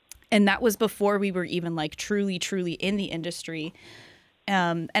that was before we were even like truly, truly in the industry.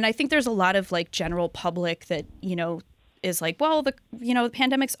 And I think there's a lot of like general public that, is like, well, the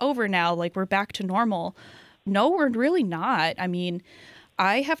pandemic's over now. Like we're back to normal. No, we're really not. I mean,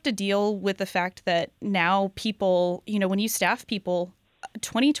 I have to deal with the fact that now people, when you staff people,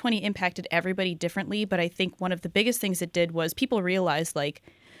 2020 impacted everybody differently. But I think one of the biggest things it did was people realized like,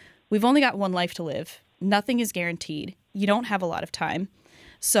 we've only got one life to live. Nothing is guaranteed. You don't have a lot of time.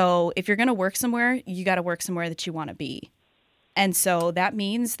 So if you're going to work somewhere, you got to work somewhere that you want to be. And so that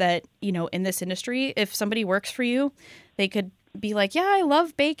means that, in this industry, if somebody works for you, they could be like, yeah, I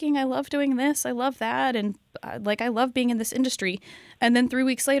love baking. I love doing this. I love that. And I love being in this industry. And then 3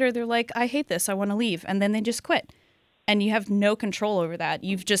 weeks later, they're like, I hate this. I want to leave. And then they just quit. And you have no control over that.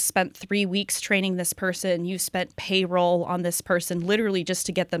 You've just spent 3 weeks training this person. You've spent payroll on this person literally just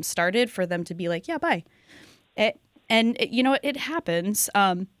to get them started for them to be like, yeah, bye. It happens.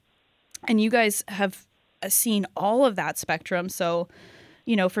 And you guys have seen all of that spectrum. So,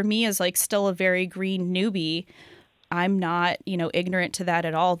 for me as like still a very green newbie, I'm not, ignorant to that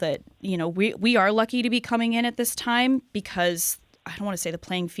at all, that, we are lucky to be coming in at this time because I don't want to say the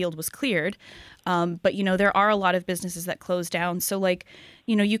playing field was cleared. But, there are a lot of businesses that close down. So like,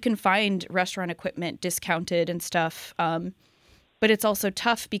 you can find restaurant equipment discounted and stuff. But it's also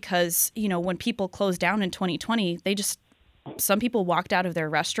tough because, when people closed down in 2020, some people walked out of their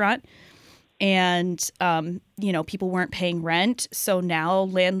restaurant and, people weren't paying rent. So now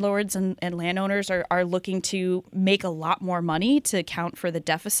landlords and landowners are looking to make a lot more money to account for the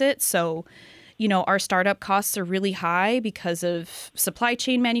deficit. So, our startup costs are really high because of supply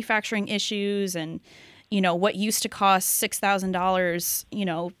chain manufacturing issues and, what used to cost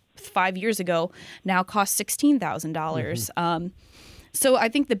 $6,000, 5 years ago now costs $16,000. So I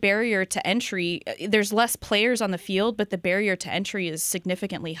think the barrier to entry, there's less players on the field, but the barrier to entry is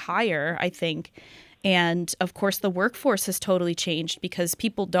significantly higher, I think. And of course, the workforce has totally changed because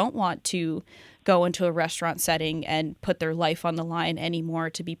people don't want to go into a restaurant setting and put their life on the line anymore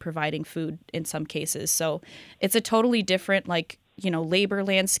to be providing food in some cases. So it's a totally different, labor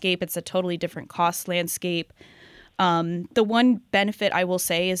landscape. It's a totally different cost landscape. The one benefit I will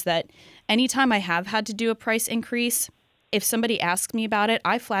say is that anytime I have had to do a price increase, if somebody asks me about it,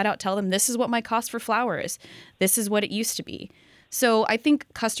 I flat out tell them this is what my cost for flour is. This is what it used to be. So I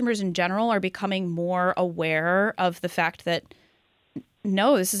think customers in general are becoming more aware of the fact that,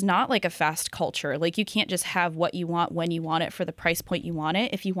 no, this is not like a fast culture. Like you can't just have what you want when you want it for the price point you want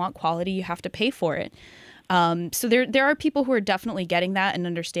it. If you want quality, you have to pay for it. So there are people who are definitely getting that and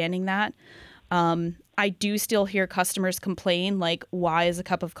understanding that. I do still hear customers complain like, why is a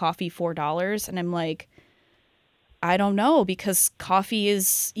cup of coffee $4? And I'm like, I don't know, because coffee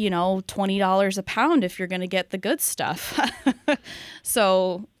is, $20 a pound if you're going to get the good stuff.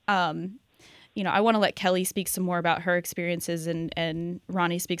 So, I want to let Kelly speak some more about her experiences and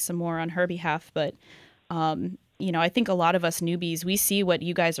Ronnie speak some more on her behalf. But, I think a lot of us newbies, we see what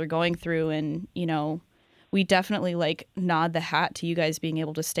you guys are going through and, we definitely nod the hat to you guys being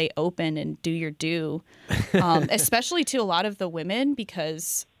able to stay open and do your due, especially to a lot of the women,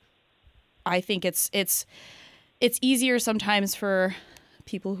 because I think it's easier sometimes for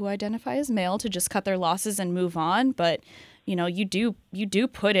people who identify as male to just cut their losses and move on. But, you do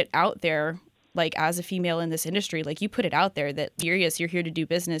put it out there like as a female in this industry, like you put it out there that you're here to do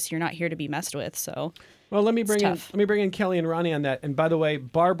business. You're not here to be messed with. So, well, let me bring tough. in Kelly and Ronnie on that. And by the way,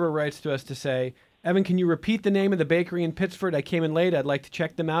 Barbara writes to us to say, Evan, can you repeat the name of the bakery in Pittsford? I came in late. I'd like to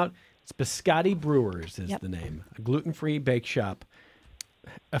check them out. It's Biscotti Brewers is the name, a gluten-free bake shop,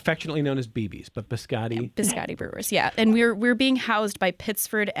 affectionately known as BB's, but Biscotti. Yeah, Biscotti Brewers, yeah. And we're being housed by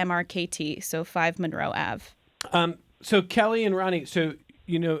Pittsford MRKT, so 5 Monroe Ave. So Kelly and Ronnie, so,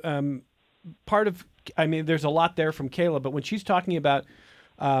 part of, there's a lot there from Kayla, but when she's talking about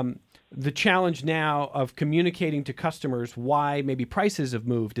the challenge now of communicating to customers why maybe prices have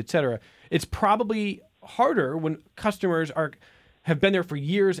moved, et cetera, it's probably harder when customers have been there for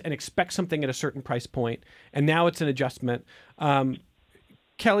years and expect something at a certain price point, and now it's an adjustment.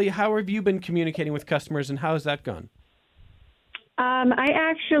 Kelly, how have you been communicating with customers, and how has that gone? I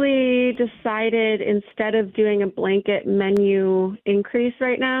actually decided instead of doing a blanket menu increase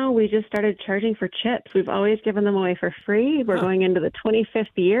right now, we just started charging for chips. We've always given them away for free. We're going into the 25th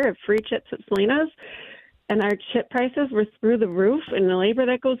year of free chips at Salinas, and our chip prices were through the roof and the labor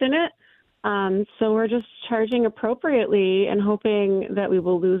that goes in it. So we're just charging appropriately and hoping that we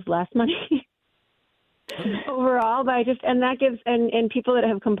will lose less money overall. But that gives, and people that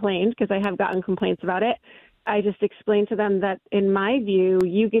have complained, because I have gotten complaints about it, I just explained to them that in my view,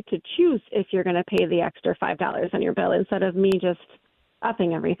 you get to choose if you're going to pay the extra $5 on your bill instead of me just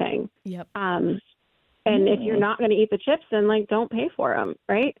upping everything. Yep. And if you're not going to eat the chips, then don't pay for them,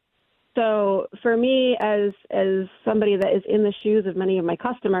 right? So for me, as somebody that is in the shoes of many of my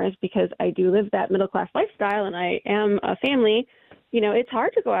customers, because I do live that middle class lifestyle and I am a family, it's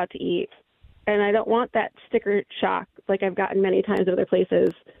hard to go out to eat, and I don't want that sticker shock like I've gotten many times other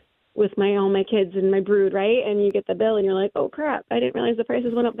places with my kids and my brood, right? And you get the bill and you're like, oh crap, I didn't realize the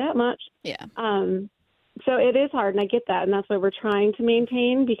prices went up that much. Yeah. So it is hard, and I get that, and that's why we're trying to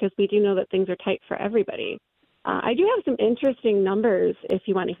maintain, because we do know that things are tight for everybody. I do have some interesting numbers if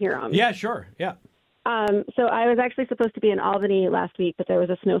you want to hear them. Yeah, sure. Yeah. So I was actually supposed to be in Albany last week, but there was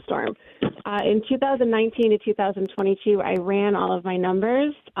a snowstorm. In 2019 to 2022, I ran all of my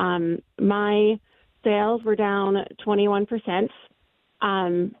numbers. My sales were down 21%.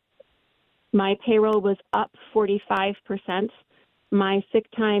 My payroll was up 45%. My sick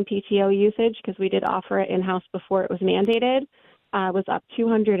time PTO usage, because we did offer it in-house before it was mandated, was up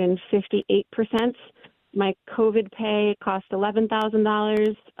 258%. My COVID pay cost $11,000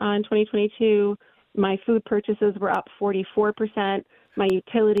 in 2022. My food purchases were up 44%. My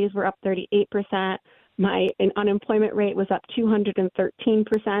utilities were up 38%. My unemployment rate was up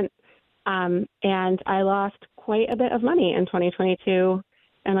 213%. And I lost quite a bit of money in 2022.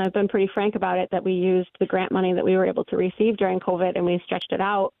 And I've been pretty frank about it, that we used the grant money that we were able to receive during COVID, and we stretched it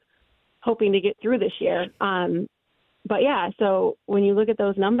out, hoping to get through this year. But yeah, so when you look at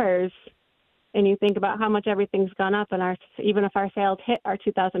those numbers and you think about how much everything's gone up, and even if our sales hit our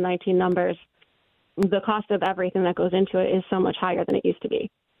 2019 numbers, the cost of everything that goes into it is so much higher than it used to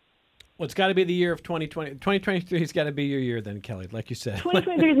be. Well, it's got to be the year of 2020. 2023 has got to be your year then, Kelly, like you said.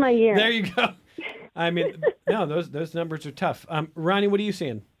 2023 is my year. There you go. No, those numbers are tough. Ronnie, what are you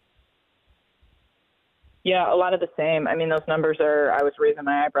seeing? Yeah, a lot of the same. Those numbers I was raising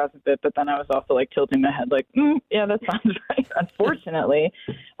my eyebrows a bit, but then I was also tilting my head yeah, that sounds right, unfortunately.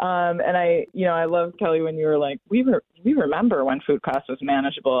 And I love, Kelly, when you were like, we remember when food cost was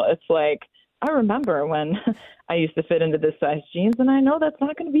manageable. It's like, I remember when I used to fit into this size jeans, and I know that's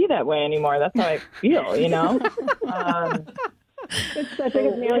not going to be that way anymore. That's how I feel, It's such a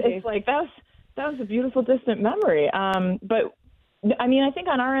good analogy. It's like, that was a beautiful, distant memory. But I think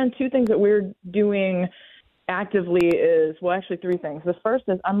on our end, two things that we're doing actively is, well, actually three things. The first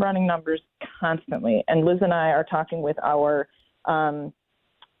is I'm running numbers constantly, and Liz and I are talking with our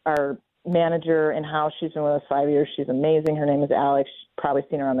manager in-house. She's been with us 5 years. She's amazing. Her name is Alex. You've probably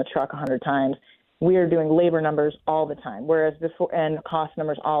seen her on the truck 100 times. We are doing labor numbers all the time, whereas before, and cost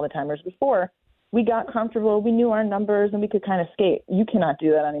numbers all the time, whereas before we got comfortable, we knew our numbers, and we could kind of skate. You cannot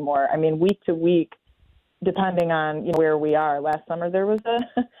do that anymore. Week to week, depending on where we are. Last summer there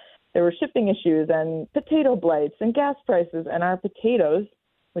were shipping issues and potato blights and gas prices, and our potatoes,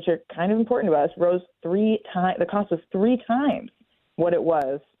 which are kind of important to us, rose 3 times. The cost was 3 times what it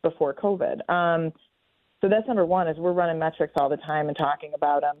was before COVID. So that's number one, is we're running metrics all the time and talking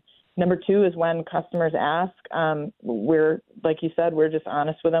about them. Number two is when customers ask, we're, like you said, we're just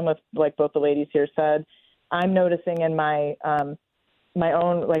honest with them, with like both the ladies here said. I'm noticing in my my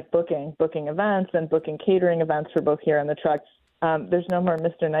own booking events and booking catering events for both here and the truck, there's no more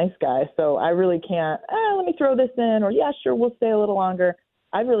Mr. Nice Guy. So I really can't, let me throw this in, or yeah, sure, we'll stay a little longer.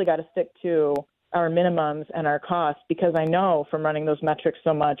 I've really got to stick to our minimums and our costs, because I know from running those metrics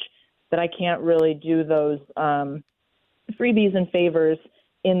so much, that I can't really do those freebies and favors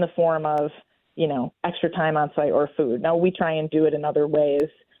in the form of, extra time on site or food. Now, we try and do it in other ways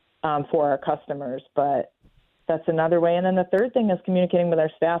for our customers, but that's another way. And then the third thing is communicating with our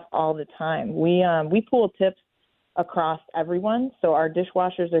staff all the time. We pool tips across everyone, so our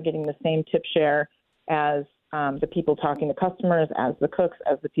dishwashers are getting the same tip share as the people talking to customers, as the cooks,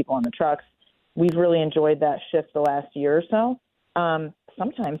 as the people on the trucks. We've really enjoyed that shift the last year or so.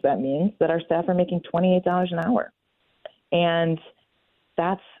 Sometimes that means that our staff are making $28 an hour. And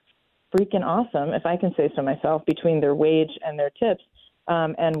that's freaking awesome, if I can say so myself, between their wage and their tips.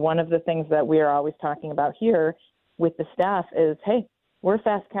 And one of the things that we are always talking about here with the staff is, hey, we're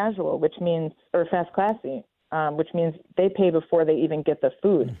fast casual, or fast classy, which means they pay before they even get the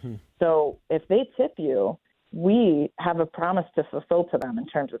food. Mm-hmm. So if they tip you, we have a promise to fulfill to them in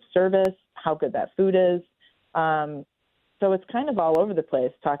terms of service, how good that food is. So it's kind of all over the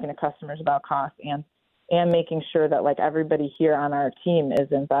place, talking to customers about cost and making sure that everybody here on our team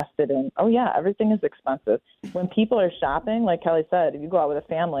is invested in, everything is expensive. When people are shopping, like Kelly said, if you go out with a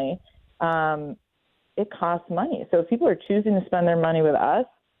family, it costs money. So if people are choosing to spend their money with us,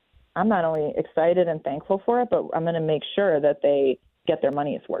 I'm not only excited and thankful for it, but I'm going to make sure that they get their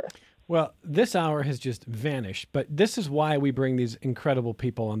money's worth. Well, this hour has just vanished, but this is why we bring these incredible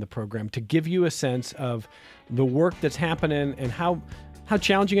people on the program, to give you a sense of the work that's happening and how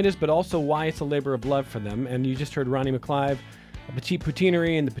challenging it is, but also why it's a labor of love for them. And you just heard Ronnie McClive, Petite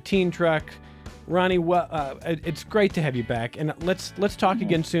Poutinerie and the Poutine Truck. Ronnie, it's great to have you back, and let's talk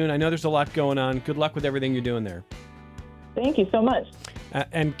again soon. I know there's a lot going on. Good luck with everything you're doing there. Thank you so much.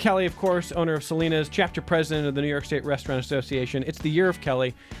 And Kelly, of course, owner of Selena's, chapter president of the New York State Restaurant Association. It's the year of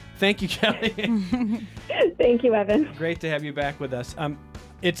Kelly. Thank you, Kelly. Thank you, Evan. Great to have you back with us.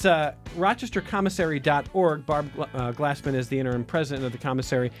 It's rochestercommissary.org. Barb Glassman is the interim president of the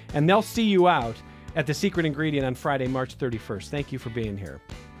commissary, and they'll see you out at the Secret Ingredient on Friday, March 31st. Thank you for being here.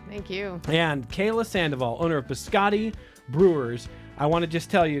 Thank you. And Kayla Sandoval, owner of Biscotti Brewers. I want to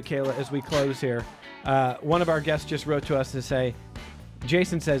just tell you, Kayla, as we close here, one of our guests just wrote to us to say,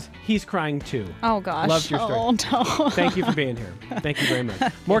 Jason says he's crying too. Oh, gosh. Loved your story. Oh, no. Thank you for being here. Thank you very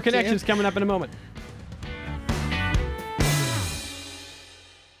much. More connections coming up in a moment.